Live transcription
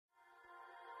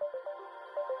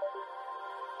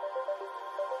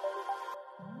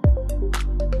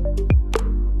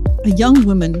A young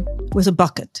woman with a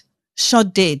bucket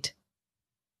shot dead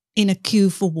in a queue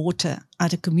for water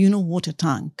at a communal water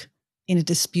tank in a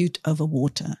dispute over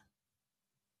water.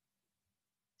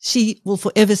 She will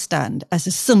forever stand as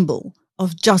a symbol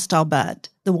of just how bad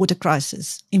the water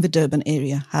crisis in the Durban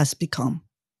area has become.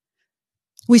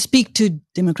 We speak to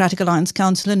Democratic Alliance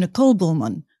Councillor Nicole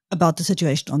Bolmann about the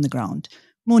situation on the ground.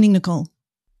 Morning, Nicole.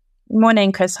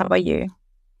 Morning, Chris. How are you?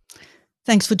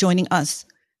 Thanks for joining us.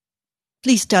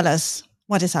 Please tell us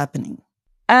what is happening.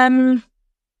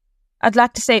 I'd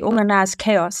like to say organized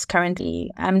chaos currently.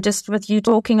 Just with you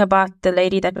talking about the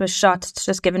lady that was shot, it's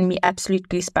just given me absolute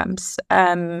goosebumps.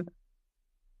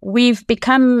 We've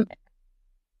become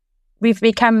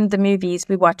the movies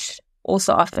we watch all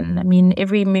so often. I mean,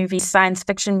 every movie, science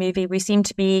fiction movie, we seem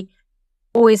to be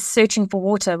always searching for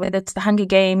water, whether it's the Hunger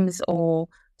Games or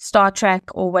Star Trek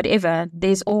or whatever.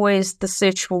 There's always the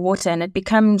search for water, and it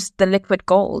becomes the liquid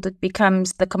gold. It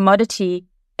becomes the commodity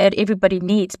that everybody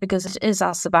needs because it is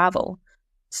our survival.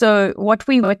 So what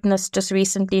we witnessed just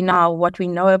recently now, what we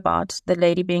know about the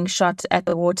lady being shot at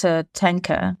the water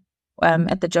tanker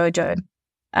at the Jojo,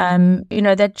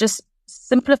 that just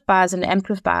simplifies and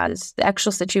amplifies the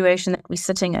actual situation that we're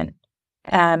sitting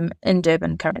in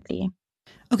Durban currently.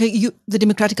 Okay, the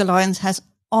Democratic Alliance has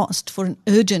asked for an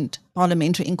urgent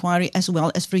parliamentary inquiry as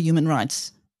well as for a Human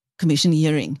Rights Commission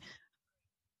hearing.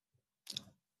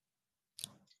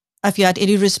 Have you had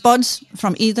any response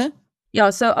from either? Yeah,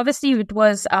 so obviously it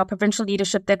was our provincial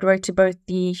leadership that wrote to both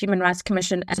the Human Rights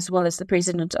Commission as well as the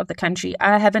President of the country.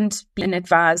 I haven't been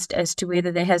advised as to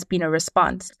whether there has been a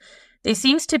response. There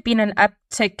seems to have been an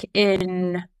uptick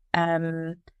in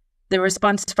the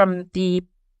response from the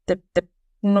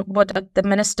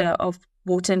Minister of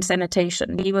Water and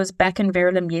Sanitation. He was back in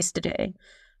Verulam yesterday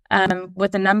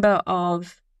with a number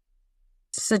of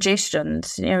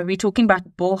suggestions. We're talking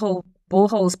about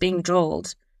boreholes being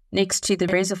drilled next to the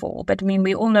reservoir, but I mean,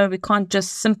 we all know we can't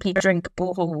just simply drink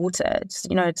borehole water.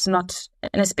 It's not,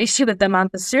 and especially with the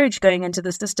amount of sewage going into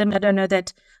the system, I don't know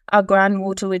that our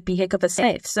groundwater would be heck of a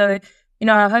safe. So,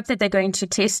 I hope that they're going to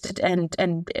test it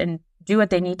and do what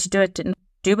they need to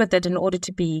do with it in order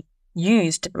to be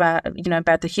used by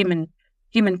the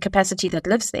human capacity that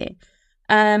lives there.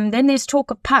 Then there's talk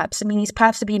of pipes. I mean, these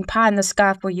pipes have been pie in the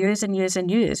sky for years and years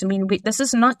and years. I mean, this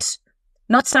is not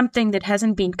something that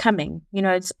hasn't been coming.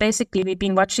 It's basically we've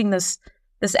been watching this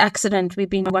accident. We've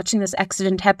been watching this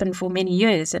accident happen for many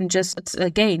years, and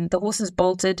again, the horse has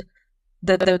bolted,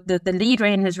 the lead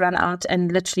rein has run out,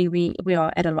 and literally we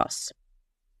are at a loss.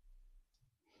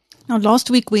 Now, last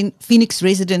week when Phoenix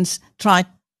residents tried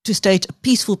to stage a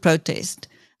peaceful protest,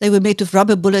 they were met with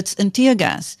rubber bullets and tear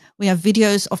gas. We have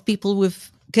videos of people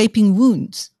with gaping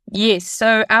wounds. Yes,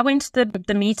 so I went to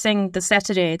the meeting the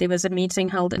Saturday. There was a meeting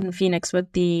held in Phoenix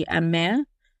with the mayor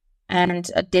and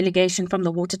a delegation from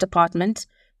the water department.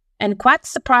 And quite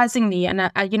surprisingly, and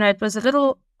it was a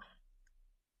little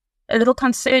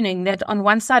concerning that on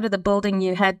one side of the building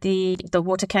you had the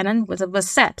water cannon with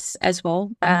SAPs as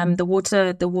well, the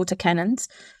water cannons,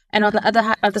 and on the other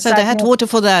side, so they had water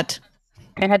for that.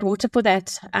 They had water for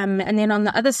that. And then on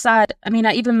the other side, I mean,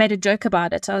 I even made a joke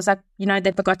about it. I was like,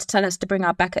 they forgot to tell us to bring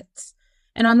our buckets.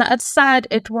 And on the other side,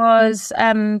 it was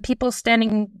people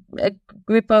standing, a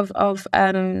group of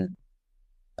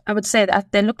I would say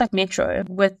that they looked like Metro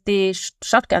with the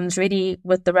shotguns ready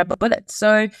with the rubber bullets.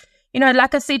 So,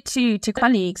 like I said to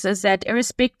colleagues, is that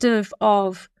irrespective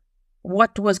of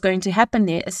what was going to happen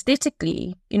there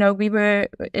aesthetically,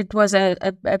 it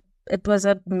was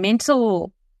a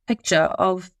mental picture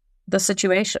of the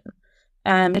situation.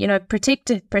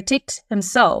 Protect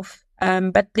himself,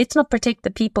 but let's not protect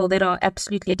the people that are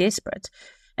absolutely desperate.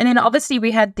 And then obviously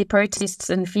we had the protests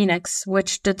in Phoenix,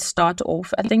 which did start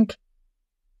off. I think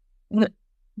there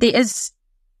is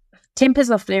tempers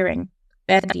are flaring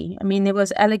badly. I mean, there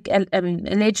was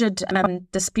alleged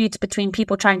disputes between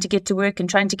people trying to get to work and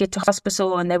trying to get to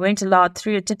hospital, and they weren't allowed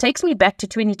through. It takes me back to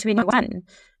 2021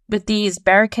 with these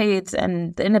barricades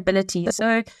and the inability.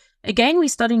 So again, we're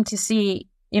starting to see,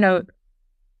 where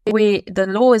the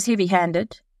law is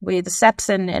heavy-handed, where the SAPs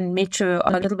and Metro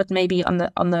are a little bit maybe on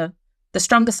the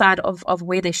stronger side of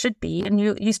where they should be, and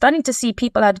you're starting to see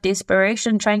people out of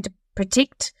desperation trying to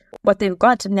protect what they've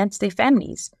got, and that's their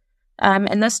families.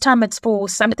 And this time it's for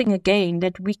something again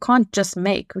that we can't just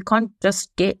make, we can't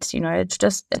just get.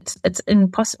 It's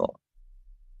impossible.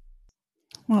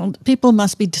 Well, people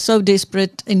must be so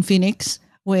desperate in Phoenix,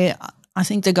 where I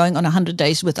think they're going on 100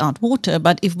 days without water.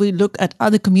 But if we look at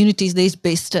other communities, there's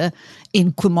Bester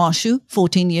in Kumashu,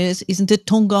 14 years, isn't it?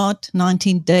 Tongaat,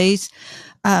 19 days.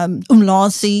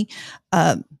 Umlazi,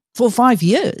 for 5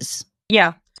 years.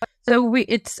 Yeah. So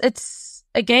it's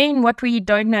again what we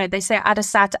don't know. They say out of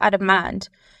sight, out of mind.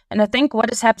 And I think what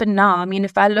has happened now, I mean,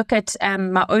 if I look at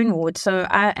my own ward, so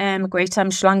I am Greater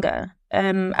Umhlanga.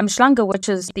 Umhlanga, which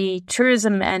is the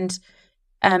tourism and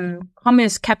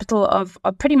commerce capital of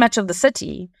pretty much of the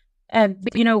city.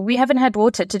 We haven't had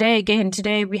water today.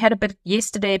 Today we had a bit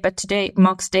yesterday, but today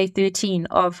marks day 13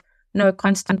 of no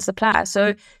constant supply.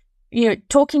 So,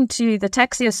 talking to the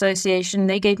taxi association,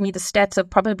 they gave me the stats of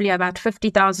probably about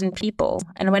 50,000 people.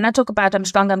 And when I talk about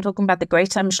Umhlanga, I'm talking about the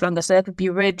Greater Umhlanga. So that would be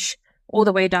Ridge all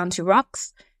the way down to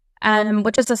Rocks,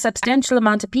 which is a substantial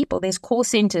amount of people. There's call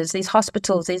centers, there's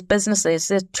hospitals, there's businesses,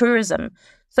 there's tourism.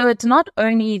 So it's not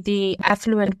only the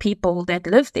affluent people that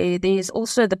live there, there's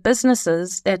also the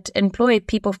businesses that employ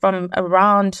people from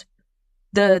around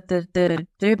the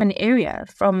Durban area,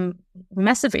 from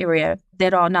massive area,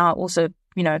 that are now also,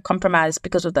 compromised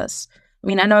because of this. I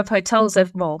mean, I know of hotels I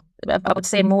would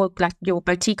say more like your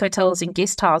boutique hotels and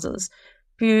guest houses,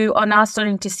 who are now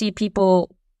starting to see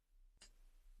people,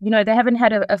 they haven't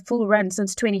had a full run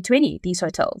since 2020, these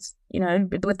hotels,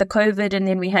 with the COVID, and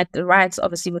then we had the riots,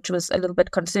 obviously, which was a little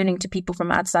bit concerning to people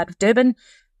from outside of Durban.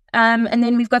 And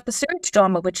then we've got the sewage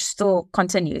drama, which still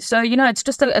continues. So, it's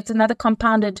just it's another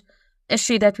compounded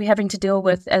issue that we're having to deal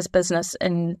with as business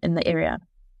in the area.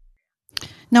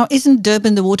 Now, isn't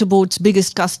Durban the water board's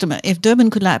biggest customer? If Durban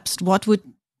collapsed, what would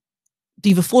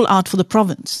be the fallout for the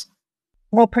province?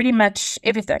 Well, pretty much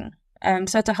everything.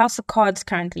 So it's a house of cards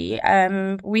currently.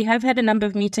 We have had a number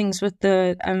of meetings with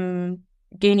the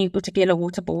Geni Butakela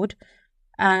Water Board.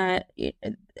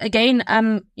 Again,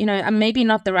 I'm maybe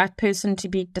not the right person to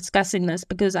be discussing this,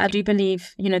 because I do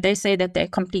believe, they say that they're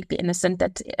completely innocent,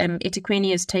 that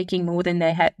eThekwini is taking more than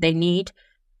they need.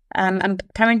 I'm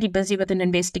currently busy with an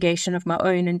investigation of my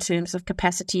own in terms of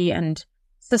capacity and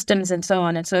systems and so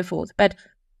on and so forth. But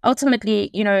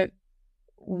ultimately,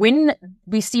 when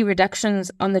we see reductions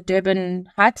on the Durban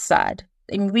Heights side,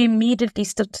 and we immediately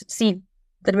see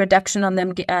the reduction on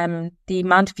the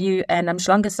Mount View and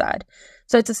Umhlanga side.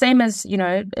 So it's the same as,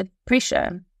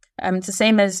 pressure. It's the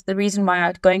same as the reason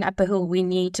why going up a hill, we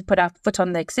need to put our foot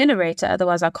on the accelerator,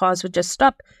 otherwise our cars would just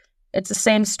stop. It's the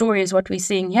same story as what we're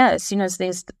seeing here. As soon as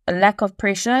there's a lack of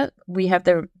pressure, we have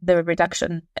the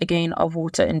reduction again of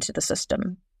water into the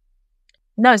system.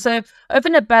 No, so over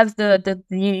and above there's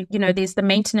the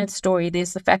maintenance story.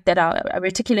 There's the fact that our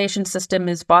reticulation system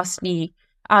is vastly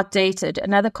outdated.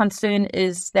 Another concern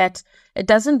is that it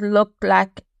doesn't look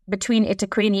like between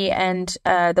eThekwini and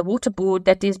the water board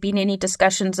that there's been any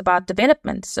discussions about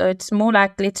development. So it's more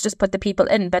like, let's just put the people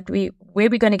in, but where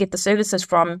we're going to get the services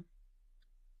from,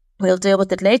 we'll deal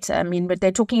with it later. I mean, but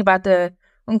they're talking about the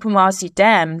Unkumasi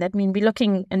Dam. That means we're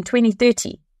looking in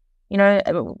 2030.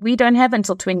 We don't have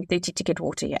until 2030 to get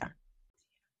water here.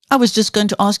 I was just going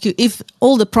to ask you, if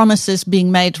all the promises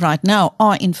being made right now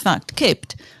are in fact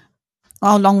kept,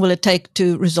 how long will it take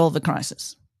to resolve the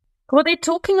crisis? Well, they're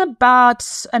talking about,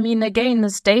 again,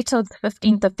 this date of the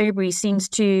 15th of February seems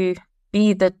to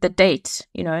be the date,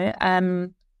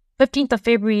 15th of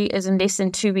February is in less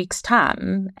than 2 weeks'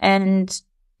 time, and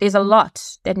there's a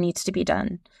lot that needs to be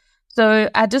done. So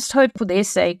I just hope for their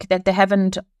sake that they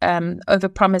haven't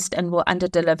overpromised and will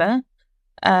underdeliver,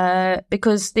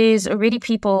 because there's already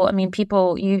people,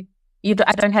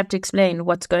 I don't have to explain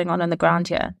what's going on the ground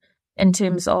here in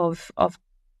terms of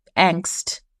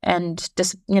angst and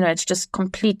just, it's just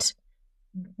complete,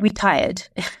 we're tired.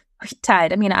 We're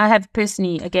tired. I have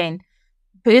personally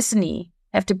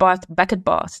have to bucket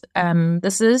bath.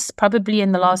 This is probably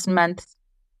in the last month.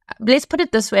 Let's put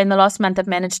it this way. In the last month, I've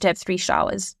managed to have 3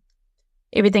 showers.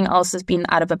 Everything else has been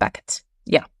out of a bucket.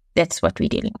 Yeah, that's what we're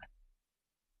dealing with.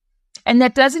 And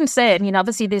that doesn't say,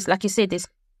 obviously there's, like you said, there's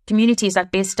communities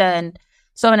like Besta and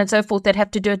so on and so forth that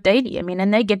have to do it daily.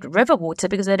 And they get river water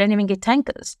because they don't even get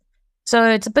tankers. So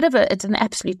it's it's an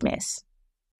absolute mess.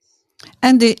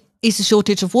 And there is a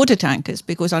shortage of water tankers,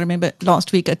 because I remember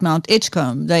last week at Mount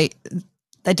Edgecombe, they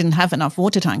didn't have enough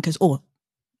water tankers, or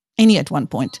any at one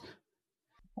point.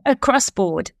 Across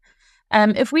board.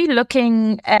 If we're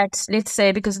looking at, let's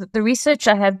say, because the research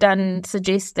I have done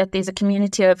suggests that there's a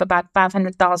community of about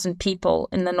 500,000 people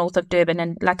in the north of Durban.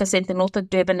 And like I said, the north of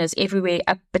Durban is everywhere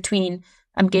up between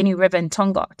Umgeni River and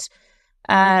Tongaat.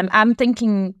 I'm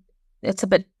thinking it's a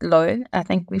bit low. I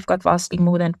think we've got vastly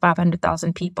more than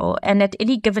 500,000 people. And at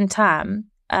any given time,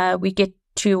 we get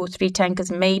 2 or 3 tankers,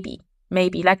 maybe.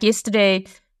 Like yesterday,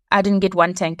 I didn't get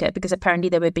 1 tanker because apparently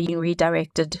they were being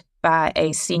redirected by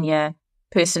a senior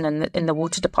person in the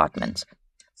water department.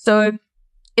 So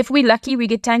if we're lucky, we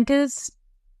get tankers.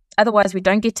 Otherwise, we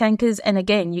don't get tankers. And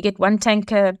again, you get 1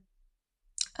 tanker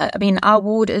I mean, our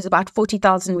ward is about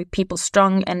 40,000 people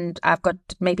strong, and I've got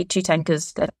maybe 2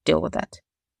 tankers that deal with that.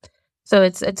 So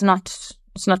it's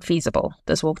not feasible,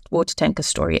 this water tanker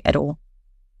story at all.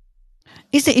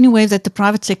 Is there any way that the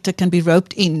private sector can be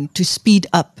roped in to speed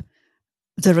up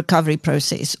the recovery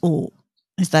process, or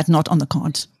is that not on the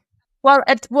cards? Well,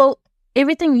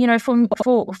 everything,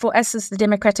 for us as the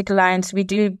Democratic Alliance, we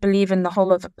do believe in the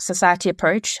whole of society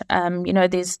approach.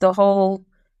 There's the whole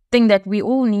thing that we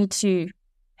all need to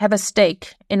have a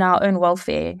stake in our own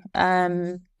welfare,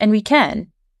 and we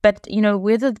can. But,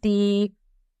 whether the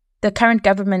current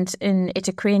government in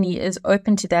eThekwini is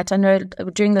open to that. I know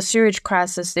during the sewage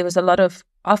crisis, there was a lot of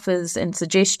offers and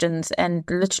suggestions, and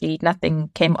literally nothing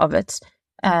came of it.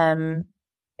 And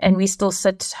we still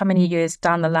sit how many years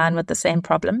down the line with the same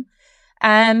problem.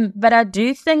 But I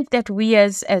do think that we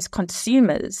as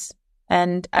consumers,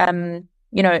 and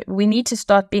we need to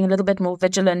start being a little bit more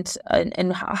vigilant in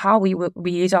how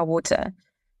we use our water.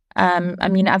 I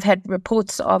mean, I've had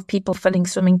reports of people filling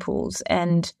swimming pools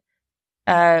and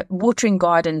watering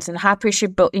gardens and high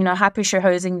pressure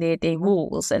hosing their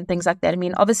walls and things like that. I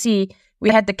mean, obviously we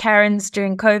had the Karens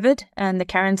during COVID, and the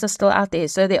Karens are still out there.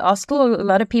 So there are still a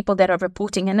lot of people that are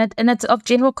reporting, and it's of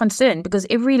general concern, because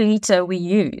every litre we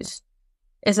use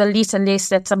is a litre less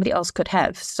that somebody else could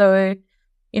have. So,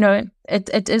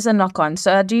 it is a knock on.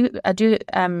 So I do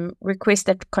request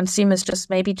that consumers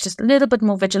just a little bit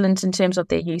more vigilant in terms of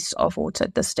their use of water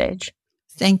at this stage.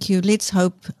 Thank you. Let's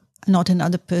hope not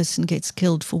another person gets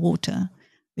killed for water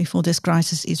before this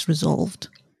crisis is resolved.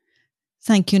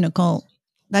 Thank you, Nicole.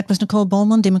 That was Nicole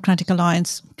Bolmann, Democratic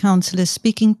Alliance Councillor,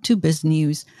 speaking to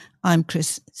BizNews. I'm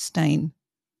Chris Steyn.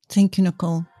 Thank you,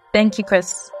 Nicole. Thank you,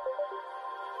 Chris.